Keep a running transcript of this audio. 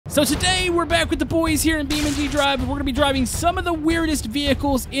So today we're back with the boys here in BeamNG Drive, and we're gonna be driving some of the weirdest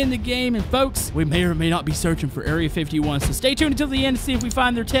vehicles in the game. And folks, we may or may not be searching for Area 51, so stay tuned until the end to see if we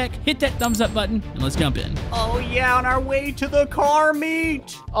find their tech. Hit that thumbs up button, and let's jump in. Oh yeah, on our way to the car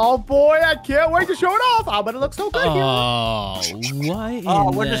meet. Oh boy, I can't wait to show it off. I'm gonna look so good here. Oh, what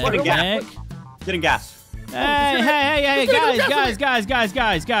in we're just the getting heck? Getting gas. Hey, guys, I'm gonna need you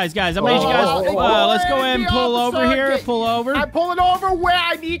guys. Let's go ahead and pull over here. Pull over. I'm pulling over where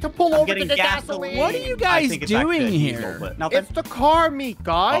I need to pull over to getting get gasoline. gasoline. What are you guys doing here? It's the car meet,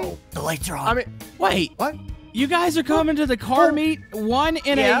 guys. Oh, the lights are on. I mean, Wait. what? You guys are coming to the car meet? One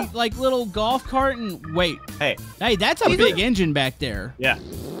in a like little golf cart and wait. Hey, that's a big engine back there. Yeah.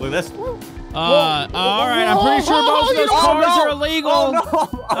 Look at this. All right, I'm pretty sure most of those cars are illegal. Oh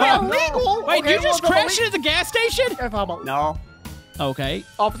no. Illegal? Wait, Okay, you just crashed into the gas station? No. Okay.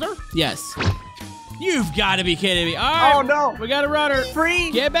 Officer? Yes. You've got to be kidding me. All right. Oh no. We got a rudder. Free.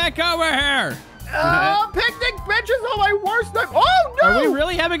 Get back over here. Picnic benches are my worst night. Oh no! Are we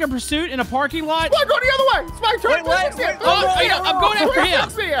really having a pursuit in a parking lot? Come on, go the other way. It's my turn. I'm going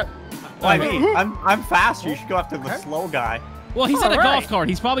after him. Well, I mean, I'm faster. You should go after the slow guy. Well, he's in a golf cart.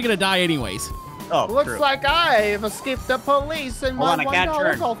 He's probably going to die anyways. Oh, looks like I've escaped the police in my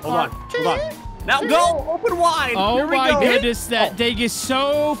 $1 golf cart. Hold on. Now go! Open wide! Oh my goodness, that thing is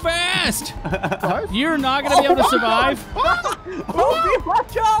so fast! You're not going to be able to survive.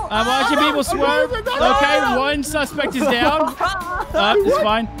 Watch out! I'm watching people swerve. Okay, one suspect is down. It's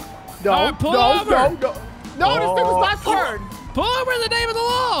fine. No, pull over. No, this thing was not turned. Pull over in the name of the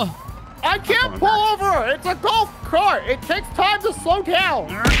law. I can't pull over. It's a golf cart. It takes time to slow down.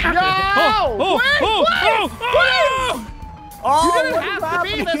 No! Wait! You didn't have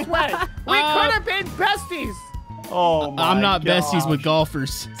to be this way. We could have been besties. Oh my I'm not gosh. besties with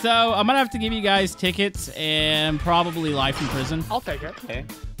golfers. So I'm going to have to give you guys tickets and probably life in prison. I'll take it. Okay.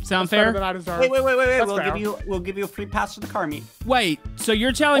 Sound Better fair? than I deserve. Wait. That's We'll give you a free pass to the car meet. Wait, so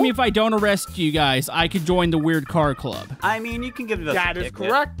you're telling me if I don't arrest you guys, I could join the weird car club? I mean, you can give us That a is ticket.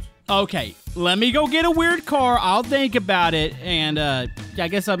 correct. Okay, let me go get a weird car. I'll think about it, and I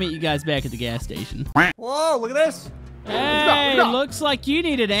guess I'll meet you guys back at the gas station. Whoa, look at this. Hey, No. looks like you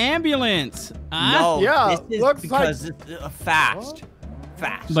need an ambulance. No, Yeah, this is looks because it's fast.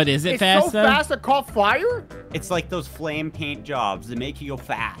 Fast. But is it It's fast, so though? fast it caught fire? It's like those flame paint jobs that make you go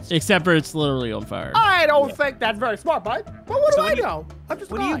fast. Except for it's literally on fire. I don't think that's very smart, bud. But what do I know? I'm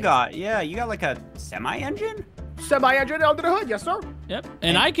just a What do guy. you got? Yeah, you got like a semi-engine? Semi-engine under the hood, yes, sir. Yep,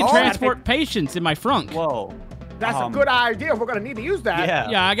 and I can Oh, transport patients in my frunk. Whoa. That's a good idea. We're gonna need to use that. Yeah.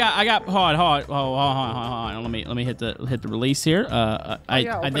 Yeah, I got. Hold on. Let me hit the release here. I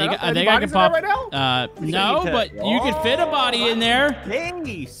think I can pop. Right now? No, but you could fit a body in there.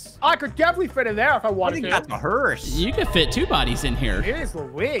 Nice. I could definitely fit in there if I I wanted think to. that's a hearse. You could fit 2 bodies in here. It is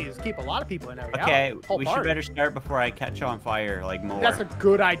Louise. Keep a lot of people in there. Okay, Whole we should party. better start before I catch on fire like more. That's a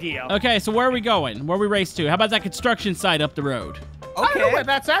good idea. Okay, so where are we going? Where we race to? How about that construction site up the road? I don't know where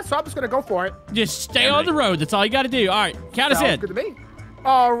that's at, so I'm just gonna go for it. Just stay on the road. That's all you got to do. All right, count us Sounds in. good to me.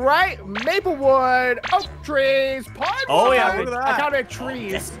 All right, Maplewood, oak trees, pine. Oh, yeah, look at that. I counted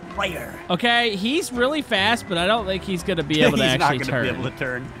trees. fire. Okay, he's really fast, but I don't think he's going to be able to He's actually not turn. gonna be able to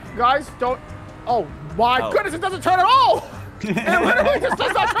turn. Guys, don't. Oh my goodness, it doesn't turn at all. It literally just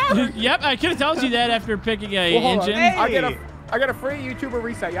does not turn. Yep, I could have told you that after picking a Well, hold on. engine. Hey. I get a free YouTuber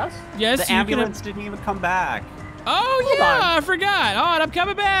reset, yes? Yes, The you ambulance didn't even come back. Oh, Hold yeah, on. I forgot. All right, I'm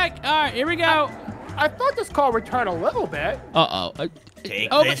coming back. All right, here we go. I thought this car would turn a little bit. Uh-oh. Take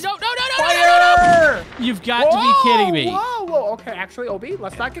Oh, this. no. Fire! You've got to be kidding me. Whoa. Okay, actually, OB,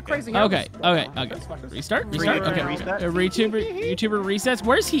 let's not get crazy here. Okay. Watch this. Restart. Reset. Okay. Reset. YouTuber resets.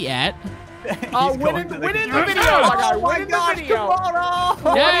 Where's he at? Winning the video, my guy. Winning the video.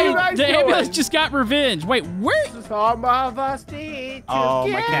 Hey, the ambulance just got revenge. Wait, where? Some of us need to Oh, my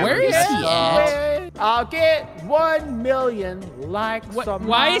get camera. Where is he away. I'll get 1 million likes.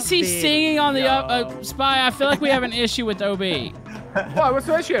 Why is he singing on the Spy? I feel like we have an issue with OB. What? What's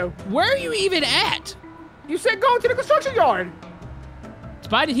the issue? Where are you even at? You said go to the construction yard.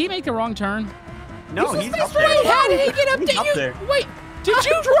 Spy, did he make the wrong turn? No, This he's is up straight. there. How did he get up He's there? up there. Wait, did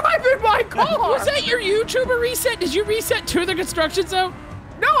you? I'm driving my car. Was that your YouTuber reset? Did you reset to the construction zone?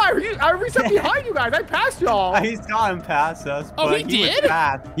 No, I reset behind you guys. I passed y'all. He's gone past us. Oh, but he was did?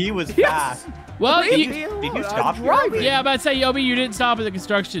 fast. He was Yes. fast. Well, Leave you, me alone. Did you I'm stop here? driving. yeah, I'm about to say, Yobi, you didn't stop at the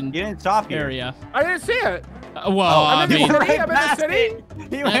construction You didn't stop here. area. I didn't see it. Well, I I'm in mean, the city. Right I'm in the past city. it.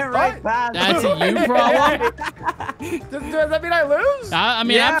 He went right past that's it. a you problem. Does that mean I lose? I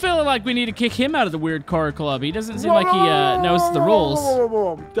mean, Yeah. I'm feeling like we need to kick him out of the weird car club. He doesn't seem like he knows the rules.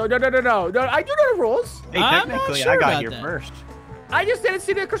 No, I do know the rules. Hey, I'm not technically, sure I got about here that. first. I just didn't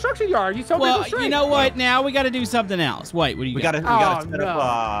see the construction yard. You told me to go straight. You know what? Now we got to do something else. Wait, what do you got? We gotta set up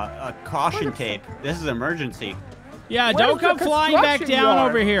a caution tape. This is emergency. Yeah, don't come flying back down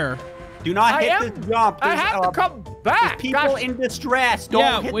over here. Do not hit the jump. I have to come back. There's people in distress.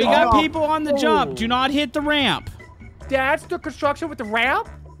 Don't hit we got people on the jump. Do not hit the ramp. That's the construction with the ramp?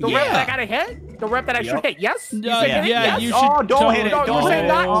 The ramp that I gotta hit? The ramp that I should hit, yes? Yeah, you should. Oh, don't hit it. Don't hit it.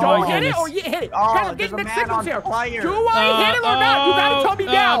 Don't hit it or you hit it. I'm getting mixed signals here. Do I hit it or not? You gotta tell me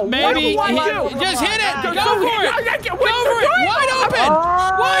now. Maybe. What do I do? Just hit it. Go for it. Go for it. Wide open.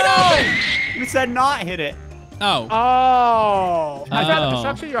 Wide open. You said not hit it. Oh. I found the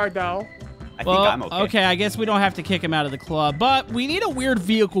construction yard though. I think I'm okay. Okay, I guess we don't have to kick him out of the club, but we need a weird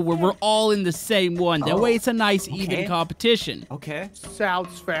vehicle where we're all in the same one. That way it's a nice, even competition. Okay.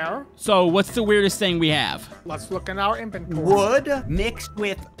 Sounds fair. So what's the weirdest thing we have? Let's look in our inventory. Wood mixed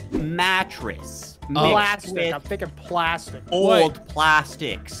with mattress. Plastic. I'm thinking plastic. Old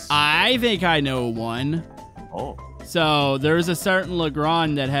plastics. I think I know one. Oh. So there's a certain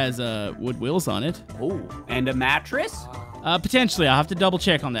Legrand that has wood wheels on it. Oh. And a mattress? Potentially. I'll have to double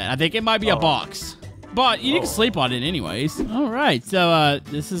check on that. I think it might be a box. But you can sleep on it anyways. All right. So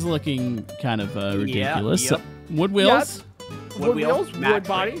this is looking kind of ridiculous. Yep. Wood wheels. Wood wheels, wood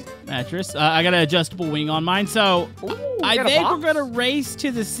body. Mattress. I got an adjustable wing on mine. So I think we're going to race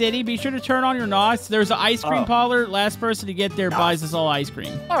to the city. Be sure to turn on your NOS. There's an ice cream parlor. Last person to get there buys us all ice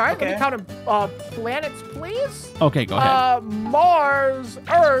cream. All right. Let me count planets, please. Okay, go ahead. Mars,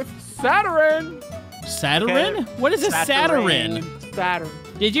 Earth, Saturn. Saturn? Okay. What is a Saturn? Saturn.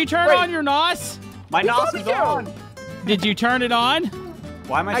 Did you turn on your NOS? My NOS is on. Did you turn it on?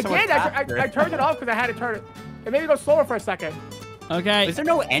 Why am I so faster? I turned it off because I had to turn it. It made me go slower for a second. Okay. Is there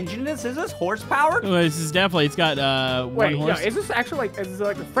no engine in this? Is this horsepower? Well, this is definitely, it's got one horse. Is this actually like a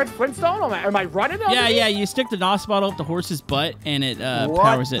Fred Flintstone? Am I running on Yeah, you stick the NOS bottle up the horse's butt and it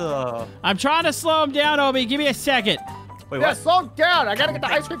powers it. I'm trying to slow him down, Obi. Give me a second. Wait, what? Slow down. I gotta get the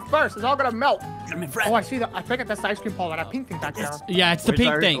ice cream first. It's all gonna melt. Oh, I see. I think that's the ice cream parlor. That pink thing back there. Yeah, it's the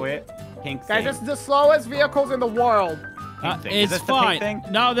pink thing. Pink thing. Guys, this is the slowest vehicles in the world. It's fine.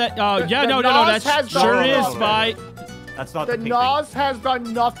 No, that. No, that sure is, Spy. That's not the pink thing. The NOS has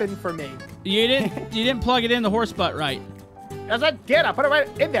done nothing for me. You didn't plug it in the horse butt right. Yes, I did. I put it right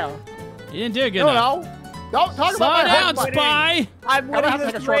in there. You didn't do it good enough. Don't talk about my down, Spy. I'm gonna have to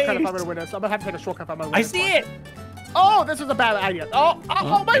take a shortcut if I'm gonna win this. I'm gonna have to take a shortcut if I'm gonna win this. I see it. Oh, this is a bad idea. I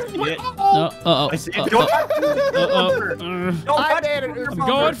see it. I'm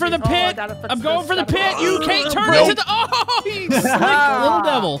going for the pit. I'm going for the pit. You can't turn into the. Oh, you slick little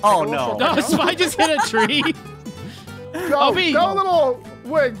devil. Oh no. No, Spy just hit a tree. Go, little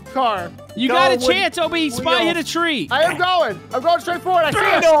wood car. You got a chance, Obi. Spy hit a tree. I am going. I'm going straight forward. I see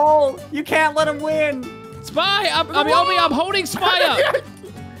it. No, you can't let him win. Spy, Obi, I'm holding Spy up.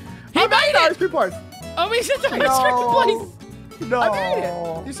 He made it. Obi's in the ice cream place. No. I made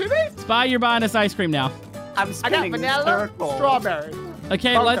it. You see me? Spy, you're buying us ice cream now. I got vanilla, strawberry.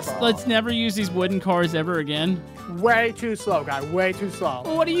 Okay, let's never use these wooden cars ever again. Way too slow, guy. Way too slow.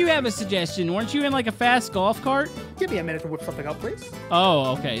 Well, what do you have a suggestion? Weren't you in like a fast golf cart? Give me a minute to whip something up, please.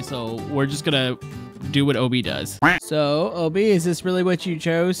 Oh, okay. So we're just gonna do what Obi does. So, Obi, is this really what you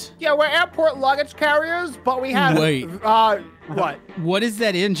chose? Yeah, we're airport luggage carriers, but we have. Wait. What? What is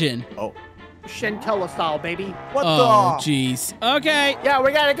that engine? Oh. Chantella style, baby. What the? Oh, jeez. Okay. Yeah,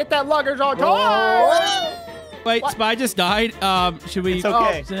 we gotta get that luggage on time. Wait, Spy just died. Should we? It's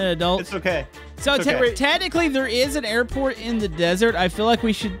okay. It's an adult. It's okay. So technically, there is an airport in the desert. I feel like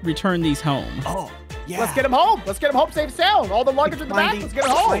we should return these home. Oh, yeah. Let's get them home. Let's get them home safe and sound. All the luggage in the back. Let's get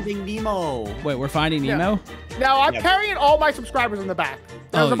them home. Finding Nemo. Wait, we're finding Nemo? Now, I'm carrying all my subscribers in the back.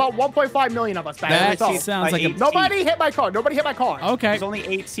 There's about 1.5 million of us back there. That sounds like a... Nobody hit my car. Nobody hit my car. Okay. There's only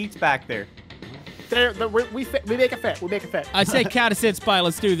 8 seats back there. We make it fit. We make it fit. I say count us in, Spy.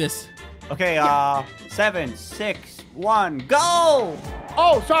 Let's do this. Okay, 7, 6, 1, go!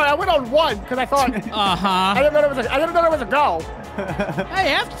 Oh, sorry, I went on 1 because I thought. I didn't know there was a go. Hey,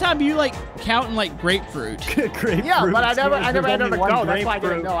 half the time you like counting like grapefruit. Grapefruit. Yeah, but I never ended a go. That's why I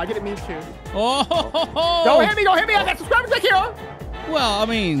didn't know. I didn't mean to. Oh! Don't hit me! Don't hit me! I got subscribers back here. Well, I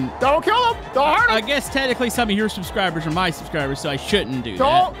mean, don't kill them. Don't hurt them. I guess technically some of your subscribers are my subscribers, so I shouldn't do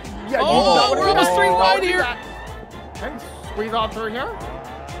that. Yeah, we're almost straight right here. Can squeeze on through here.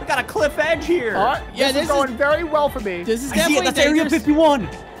 We got a cliff edge here. Yeah, this is going very well for me. This is definitely that's Area 51.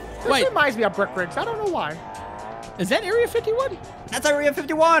 This reminds me of Brick Bricks. I don't know why. Is that Area 51? That's Area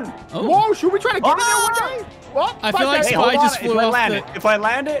 51. Oh. Whoa, should we try to get in there one day? Well, I feel like Spy just flew off If I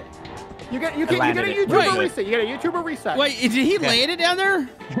land it. You get a YouTuber Right. reset. You get a YouTuber reset. Wait, did he land it down there?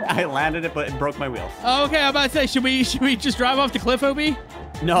 I landed it, but it broke my wheels. Oh, okay, I'm about to say, should we just drive off the cliff, Obi?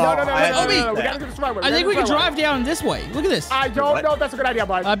 No, No. Obi, We gotta go this right way. I think we can drive down this way. Look at this. I don't know if that's a good idea,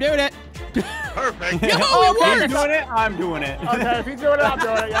 bud. I'm doing it. Perfect. Yo, Okay, it He's works. doing it. I'm doing it. Okay, if he's doing it, I'm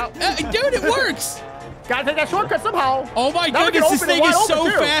doing it. Yep. Dude, it works. Gotta take that shortcut somehow. Oh my Now we can goodness, this open it thing wide is so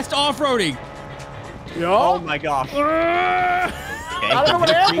open, too. fast off-roading. Yo. Oh my gosh. I don't know what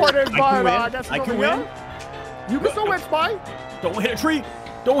the airport is, but I guess it's I over can here. win. You can still win, Spy. Don't hit a tree.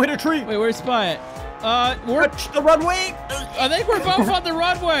 Don't hit a tree. Wait, where's Spy at? We're, Touch the runway. I think we're both on the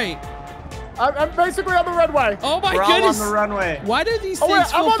runway. I'm basically on the runway. Oh my We're all goodness. on the runway. Why do these Oh, things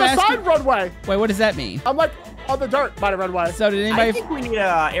wait, I'm feel on the faster? side runway. Wait, what does that mean? I'm like on the dirt by the runway. So did I anybody... think we need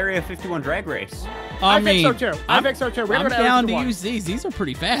a Area 51 drag race. I think so too. I think so too. We're I'm gonna Area down to 51. use these. These are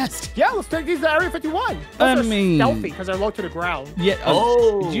pretty fast. Yeah, let's take these to Area 51. I Those are mean- stealthy because they're low to the ground. Yeah.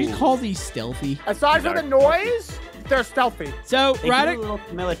 Oh. Did you call these stealthy? Aside from the noise, they're stealthy. So, They right do a little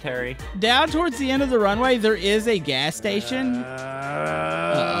military. down towards the end of the runway, there is a gas station.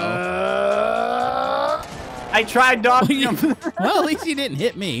 I tried dodging him. Well, at least you didn't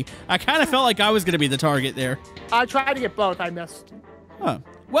hit me. I kind of felt like I was going to be the target there. I tried to get both. I missed. Huh.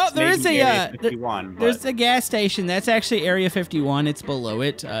 Well, there is Maybe a Area 51, there's but a gas station. That's actually Area 51. It's below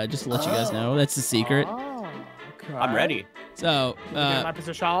it. Just to let you guys know, that's the secret. Oh, okay. I'm ready. So, Get my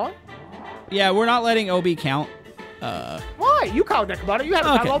position. yeah, we're not letting OB count. Why? You count that, Camodo. You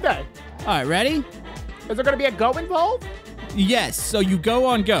haven't Okay. counted all day. All right, ready? Is there going to be a go involved? Yes. So you go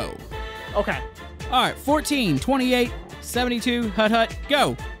on go. Okay. All right, 14, 28, 72, hut,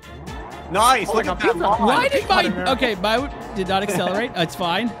 go. Nice. Oh, Look like at a that pizza. line. Why did Got it, my... man. Okay, my did not accelerate. It's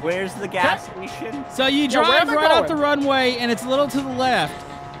fine. Where's the gas station? So you Yeah, where drive am I right out the going? runway, and it's a little to the left.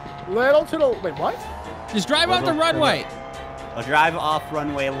 Little to the... Wait, what? Just drive out the Little to the runway. I'll drive off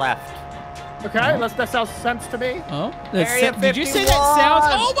runway left. Okay, that sounds sense to me. Oh, Area did you say that 51. sounds?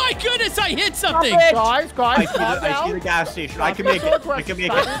 Oh my goodness, I hit something. it. Guys, I calm see down. the gas station. I Not can being make so it. I can aggressive. make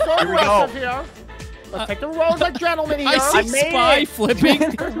Not it. being so Here we go. aggressive here. Let's take the roads like gentlemen here. I see made Spy it. flipping.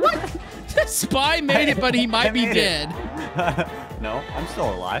 What? Spy made it, but he might be made it. dead. No, I'm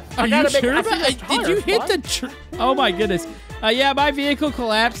still alive. Are you gotta make- sure I about see it? your Did you tires, hit the... Oh my goodness. Yeah, my vehicle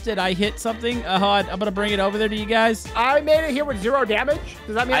collapsed and I hit something. Hold on, I'm going to bring it over there to you guys. I made it here with 0 damage.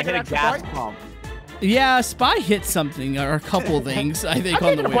 Does that mean I I get hit a an extra gas point? pump. Yeah, Spy hit something or a couple things, I think, I'm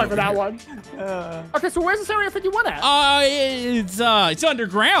on the taking a way point for over that here. one. Okay, so where's this Area 51 at? It's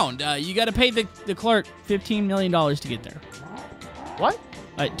underground. You got to pay the clerk $15 million to get there. What?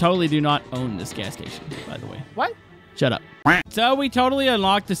 I totally do not own this gas station, by the way. What? Shut up. So we totally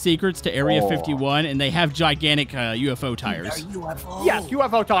unlocked the secrets to Area Oh. 51, and they have gigantic UFO tires. Yes,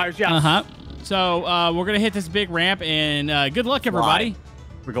 UFO tires, yes. Uh-huh. So we're going to hit this big ramp, and good luck, everybody.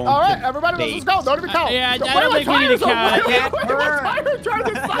 We're going. All right, to everybody, let's base. go. Don't even count. yeah, I Where don't are my think we need to tires? count. Why Yeah. are my tires trying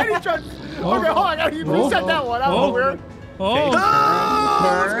to slide each other? Okay, hold on. I gotta reset that one. That was weird.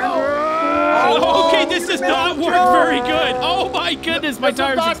 Oh, okay, this does not work very good. Oh my goodness, my This is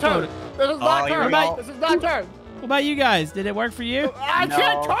tires not exploded. turn. This is not here turn. we go. This is not turn. What about you guys? Did it work for you? I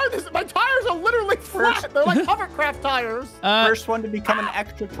can't turn this. My tires are literally flat. They're like hovercraft tires. First one to become an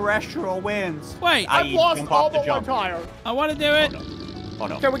extraterrestrial wins. Wait, I've lost all but one tire. I want to do it. Oh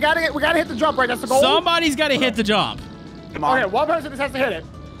no. Okay, we gotta hit the jump right. That's the goal. Somebody's got to hit the jump. Come on. Okay, one person just has to hit it.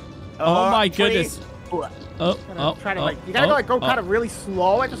 Oh my Tree. goodness. Oh, Try to you gotta go kind of really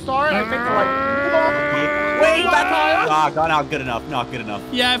slow at the start. I think to like. Wait, that tire. not good enough. Not good enough.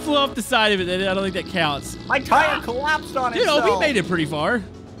 Yeah, I flew off the side of it. I don't think that counts. My tire collapsed on Dude, itself. we made it pretty far.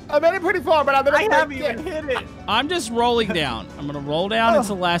 I made it pretty far, but I'm I gonna haven't even hit it. I'm just rolling down. I'm going to roll down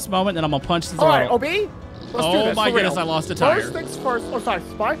until the last moment, then I'm going to punch the All right, throttle. OB. Let's do Oh this, my for real. goodness, I lost a tire. First things first. Oh, sorry,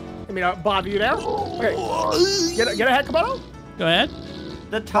 Spy. I mean, bother you there. Okay. Get ahead, Camodo. Go ahead.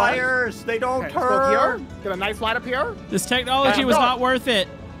 The tires, they don't Okay, let's go turn. here. Get a nice light up here. This technology I'm was going. not worth it.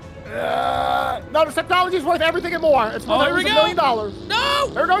 No, this technology is worth everything and more. It's worth Oh, here we $1 go. million. No!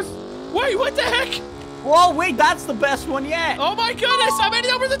 There it goes. Wait, what the heck? Whoa, wait, that's the best one yet. Oh my goodness, I made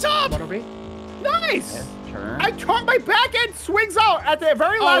it over the top! What, OB? Nice. Turn. I turned my back end swings out at the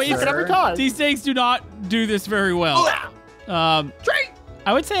very last second every time. These things do not do this very well. Straight.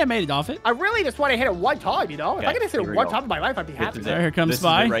 I would say I made it off it. I really just want to hit it one time, you know? If I Okay, could just hit here it we one go. time in my life, I'd be This happy. is There, it. here comes This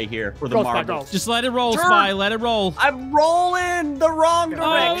Spy. Is it right here for the Go, Spy, marbles. go. Just let it roll, Turn. Spy. Let it roll. I'm rolling the wrong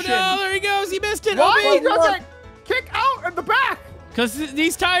Oh direction. no, there he goes. He missed it. Why Obi. does it kick out in the back? Because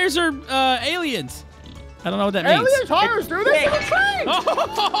these tires are aliens. I don't know what that means. Alien tires do this to the train.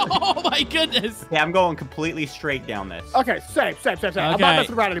 Oh my goodness. Yeah, I'm going completely straight down this. Okay, same. I'm not Okay,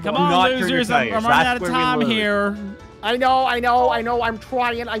 messing around anymore. come on, not turn your losers. I'm tires. running That's out of where we time lose. here. I know. I'm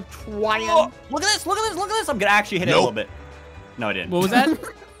trying. Oh, look at this. I'm gonna actually hit it a little bit. No, I didn't. What was that?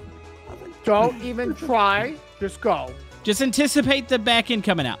 Don't even try. Just go. Just anticipate the back end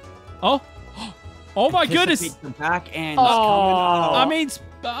coming out. Oh. Oh my goodness. The back end Oh. coming out. I mean,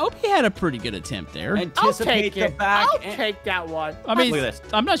 Opie had a pretty good attempt there. Anticipate the back I'll end. take that one. I mean, Look at this.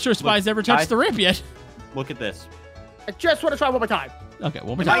 I'm not sure Spy's ever touched the rip yet. Look at this. I just want to try one more time. Okay,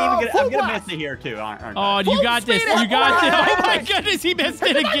 one more Am I time. even gonna, I'm gonna blast. miss it here too, aren't I? Oh, you got this. You got this. Oh my goodness, he missed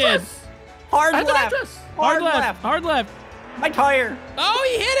it again. Hard That's left. nitrous. Hard left. Hard left. My tire. Oh,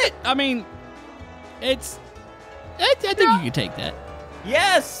 he hit it. I mean, it's. I think you can take that.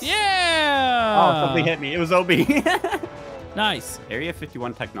 Yes. Yeah. Oh, something hit me. It was OB. Nice. Area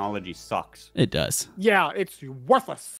 51 technology sucks. It does. Yeah, it's worthless.